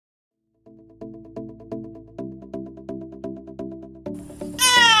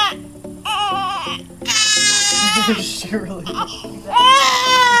She really Do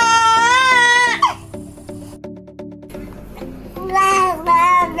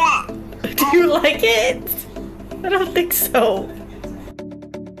you like it? I don't think so.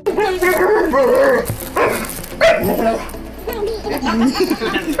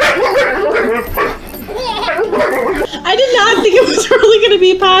 I did not think it was really going to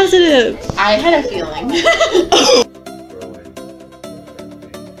be positive. I had a feeling.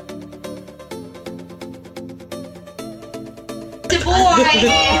 It's a boy. It's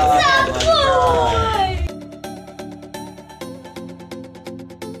a boy.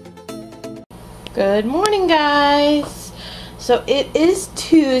 Good morning, guys. So it is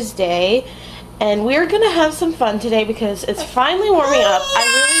Tuesday, and we're going to have some fun today because it's finally warming up.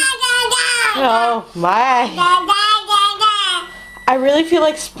 I really feel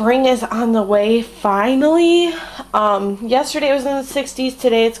like spring is on the way finally. Yesterday it was in the 60s.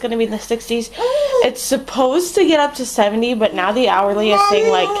 Today it's going to be in the 60s. It's supposed to get up to 70, but now the hourly is saying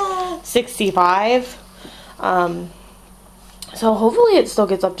like 65. So hopefully it still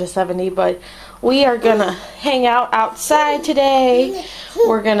gets up to 70, but we are going to hang out outside today.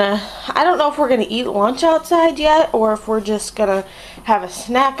 I don't know if we're going to eat lunch outside yet or if we're just going to have a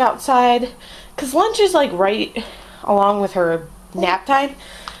snack outside. Because lunch is like right along with her nap time.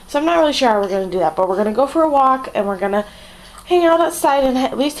 So I'm not really sure how we're going to do that. But we're going to go for a walk and we're going to hang out outside and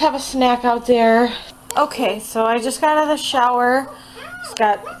at least have a snack out there. Okay, so I just got out of the shower. Just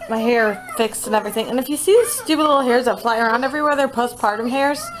got my hair fixed and everything. And if you see these stupid little hairs that fly around everywhere, they're postpartum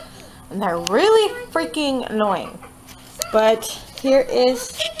hairs. And they're really freaking annoying. But here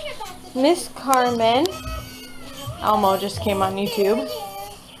is Miss Carmen. Elmo just came on YouTube.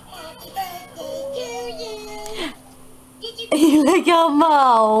 You like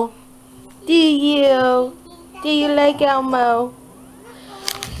Elmo? Do you? Do you like Elmo?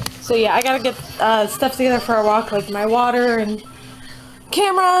 So yeah, I gotta get stuff together for a walk, like my water and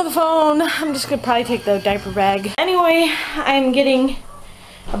camera, the phone. I'm just gonna probably take the diaper bag. Anyway, I'm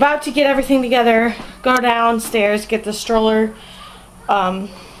about to get everything together, go downstairs, get the stroller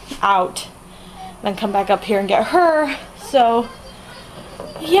out, then come back up here and get her. So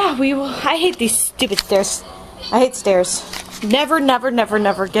yeah, I hate these stupid stairs. I hate stairs. Never, never, never,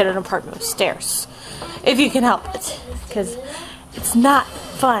 never get an apartment with stairs. If you can help it. Because it's not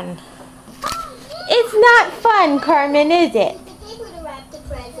fun. It's not fun, Carmen, is it?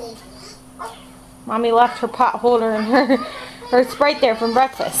 Mommy left her pot holder and her Sprite there from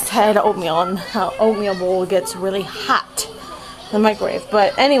breakfast. I had oatmeal, and oatmeal bowl gets really hot in the microwave.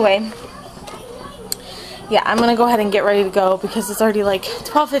 But anyway, yeah, I'm going to go ahead and get ready to go because it's already like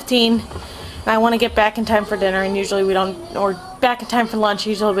 12:15. And I want to get back in time for dinner, and usually we don't, or back in time for lunch.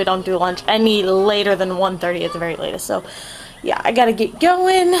 Usually we don't do lunch any later than 1:30 at the very latest. So, yeah, I gotta get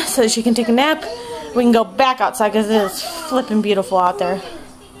going so that she can take a nap. We can go back outside because it is flipping beautiful out there.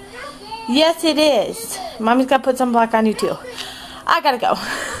 Yes, it is. Mommy's gotta put some black on you too. I gotta go.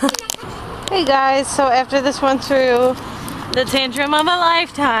 Hey guys, so after this went through the tantrum of a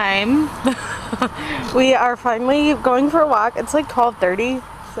lifetime, we are finally going for a walk. It's like 12:30,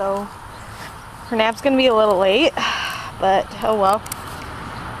 so her nap's gonna be a little late, but oh well.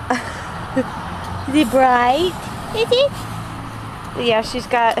 Is it bright? Is it? But yeah, she's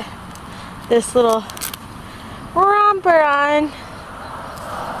got this little romper on.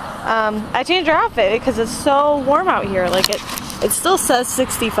 I changed her outfit because it's so warm out here. Like it still says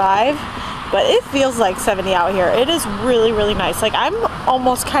 65, but it feels like 70 out here. It is really, really nice. Like I'm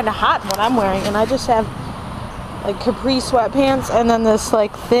almost kind of hot in what I'm wearing, and I just have like capri sweatpants and then this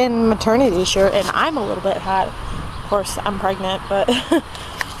like thin maternity shirt, and I'm a little bit hot. Of course, I'm pregnant, but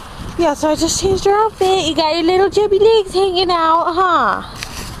yeah, so I just changed her outfit. You got your little chubby legs hanging out, huh,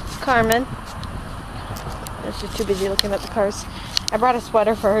 Carmen? She's too busy looking at the cars. I brought a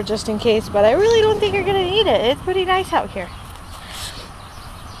sweater for her just in case, but I really don't think you're gonna need it. It's pretty nice out here.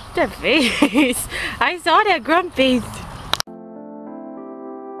 That face. I saw that grump face.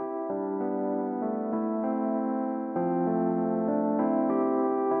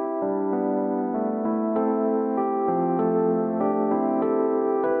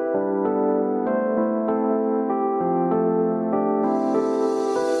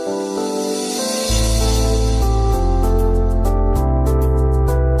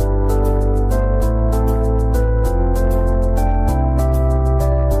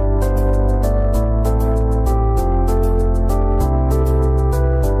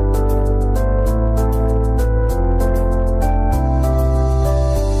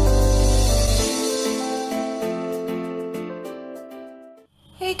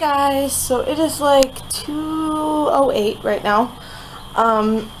 Guys, so it is like 2:08 right now.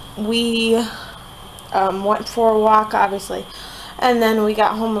 We went for a walk, obviously. And then we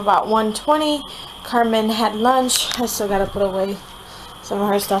got home about 1:20. Carmen had lunch. I still got to put away some of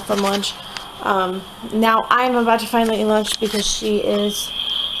her stuff from lunch. Now I'm about to finally eat lunch because she is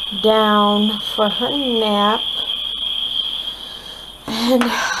down for her nap. And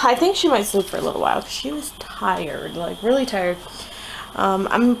I think she might sleep for a little while because she was tired, like really tired.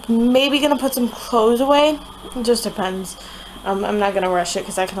 I'm maybe going to put some clothes away. It just depends. I'm not going to rush it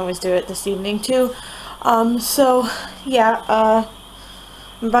because I can always do it this evening too. So, yeah,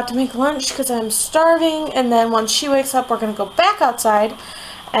 I'm about to make lunch because I'm starving. And then once she wakes up, we're going to go back outside.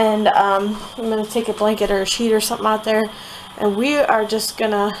 And I'm going to take a blanket or a sheet or something out there. And we are just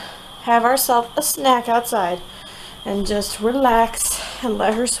going to have ourselves a snack outside. And just relax and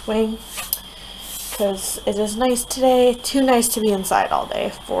let her swing. Because it is nice today. Too nice to be inside all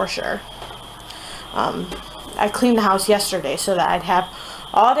day, for sure. I cleaned the house yesterday so that I'd have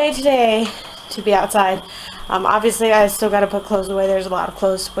all day today to be outside. Obviously, I still got to put clothes away. There's a lot of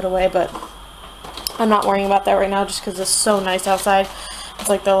clothes to put away, but I'm not worrying about that right now just because it's so nice outside. It's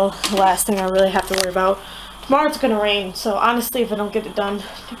like the last thing I really have to worry about. Tomorrow it's going to rain, so honestly, if I don't get it done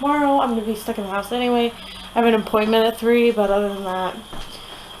tomorrow, I'm going to be stuck in the house anyway. I have an appointment at 3, but other than that.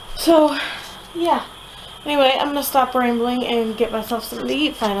 So, yeah. Anyway, I'm going to stop rambling and get myself something to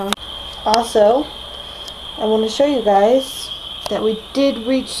eat finally. Also, I want to show you guys that we did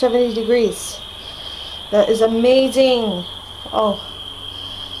reach 70 degrees. That is amazing. Oh,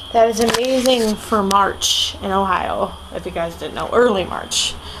 that is amazing for March in Ohio, if you guys didn't know. Early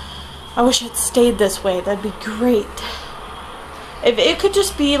March. I wish it stayed this way. That'd be great. If it could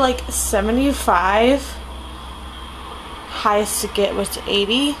just be like 75, highest to get was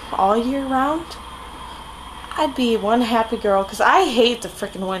 80 all year round, I'd be one happy girl, because I hate the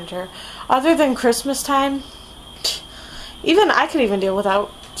freaking winter. Other than Christmas time, even I could even deal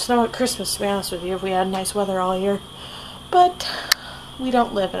without snow at Christmas, to be honest with you, if we had nice weather all year. But we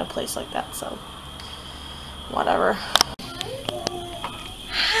don't live in a place like that, so whatever.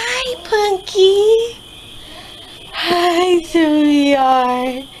 Hi, Punky. Hi,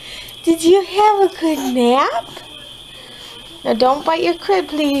 sweetheart. Did you have a good nap? Now don't bite your crib,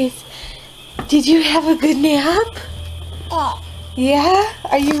 please. Did you have a good nap? Yeah?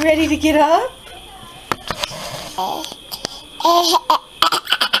 Are you ready to get up?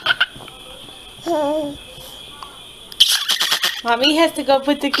 Mommy has to go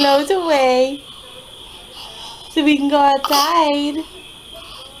put the clothes away so we can go outside.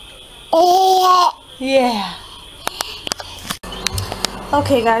 Yeah.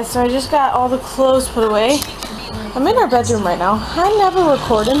 Okay guys, so I just got all the clothes put away. I'm in our bedroom right now. I never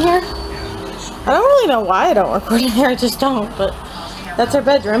record in here. I don't really know why I don't record in here, I just don't, but that's our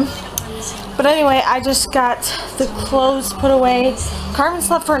bedroom. But anyway, I just got the clothes put away. Carmen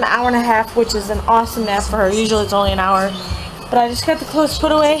slept for an hour and a half, which is an awesome nap for her. Usually it's only an hour. But I just got the clothes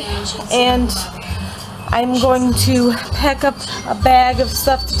put away, and I'm going to pack up a bag of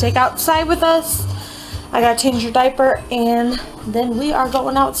stuff to take outside with us. I gotta change her diaper, and then we are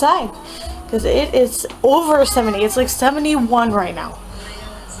going outside. Because it is over 70. It's like 71 right now.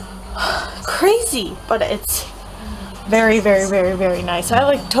 Crazy, but it's very, very, very, very nice. I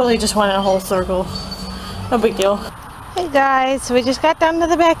like totally just went in a whole circle. No big deal. Hey guys, so we just got down to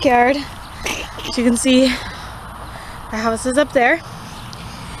the backyard. As you can see, our house is up there.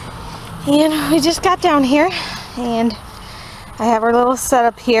 And we just got down here, and I have our little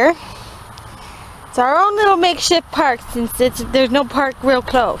setup here. It's our own little makeshift park since there's no park real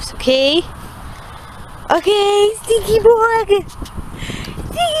close, okay? Okay, Stinky Boy!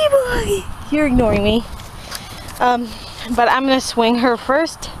 Stinky Boy! You're ignoring me. But I'm gonna swing her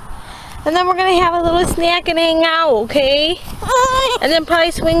first, and then we're gonna have a little snack and hang out, okay? And then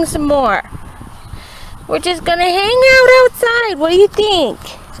probably swing some more. We're just gonna hang out outside. What do you think?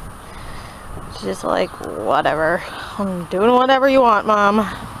 She's just like, whatever. I'm doing whatever you want, Mom.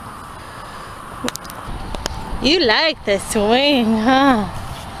 You like the swing, huh?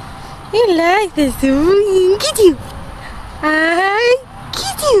 You like the swing. Get you. I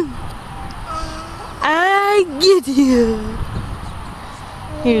get you. I get you.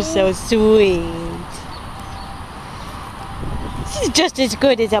 You're so sweet. This is just as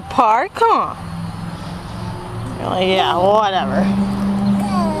good as a park, huh? You're like, yeah, whatever.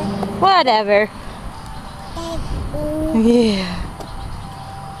 Whatever. Yeah.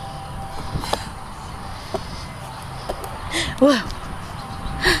 Whoa.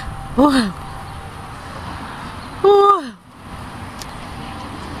 Whoa. Whoa.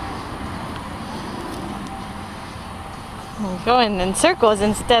 I'm going in circles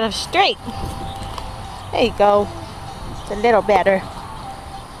instead of straight. There you go. It's a little better.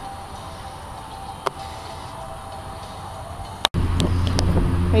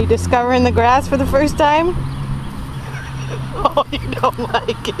 Are you discovering the grass for the first time? Oh, you don't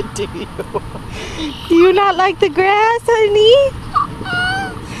like it, do you? Do you not like the grass, honey?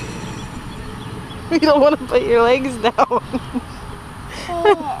 You don't want to put your legs down.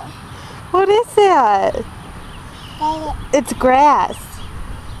 What is that? It's grass.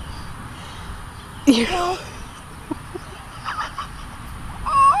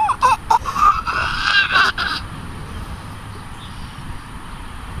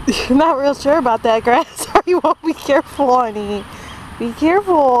 You're not real sure about that grass, are you? Well, be careful, honey. Be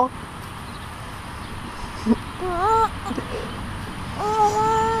careful.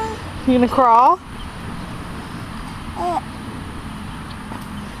 You gonna crawl?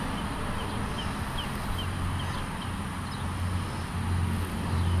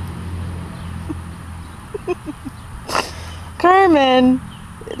 Carmen,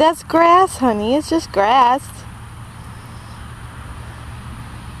 that's grass, honey. It's just grass.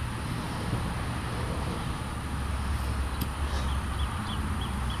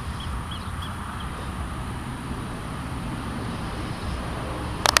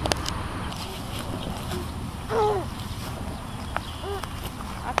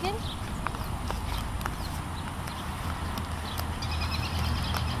 Walking?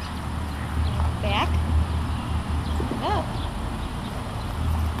 Back? No.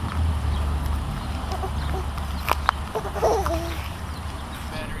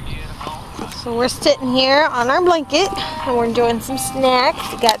 So we're sitting here on our blanket and we're enjoying some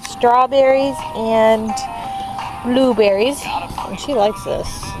snacks. We got strawberries and blueberries. And she likes this.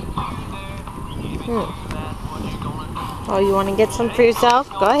 Oh, you want to get some for yourself?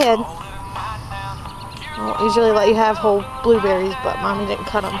 Go ahead. I don't usually let you have whole blueberries, but Mommy didn't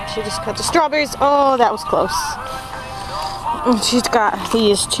cut them. She just cut the strawberries. Oh, that was close. And she's got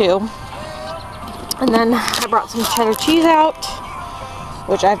these too. And then I brought some cheddar cheese out,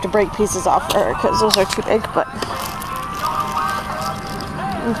 which I have to break pieces off for her because those are too big, but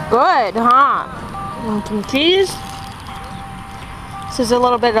good, huh? And some cheese. This is a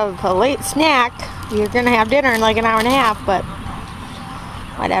little bit of a late snack. You're gonna have dinner in like an hour and a half, but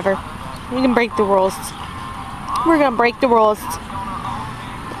whatever. We can break the rules. We're gonna break the rules.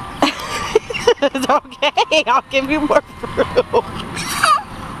 It's okay. I'll give you more fruit.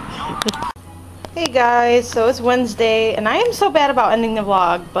 Hey guys, so it's Wednesday, and I am so bad about ending the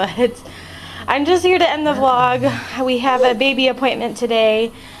vlog, but I'm just here to end the vlog. We have a baby appointment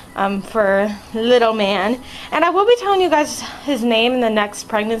today for little man, and I will be telling you guys his name in the next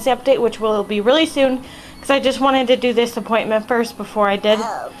pregnancy update, which will be really soon, because I just wanted to do this appointment first before I did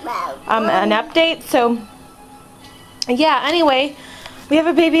an update. So yeah, anyway, we have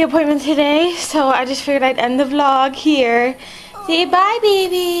a baby appointment today, so I just figured I'd end the vlog here. Say bye,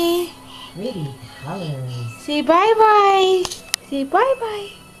 baby. Pretty colors. Say bye-bye. Say bye-bye.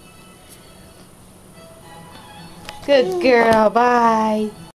 Good girl. Bye.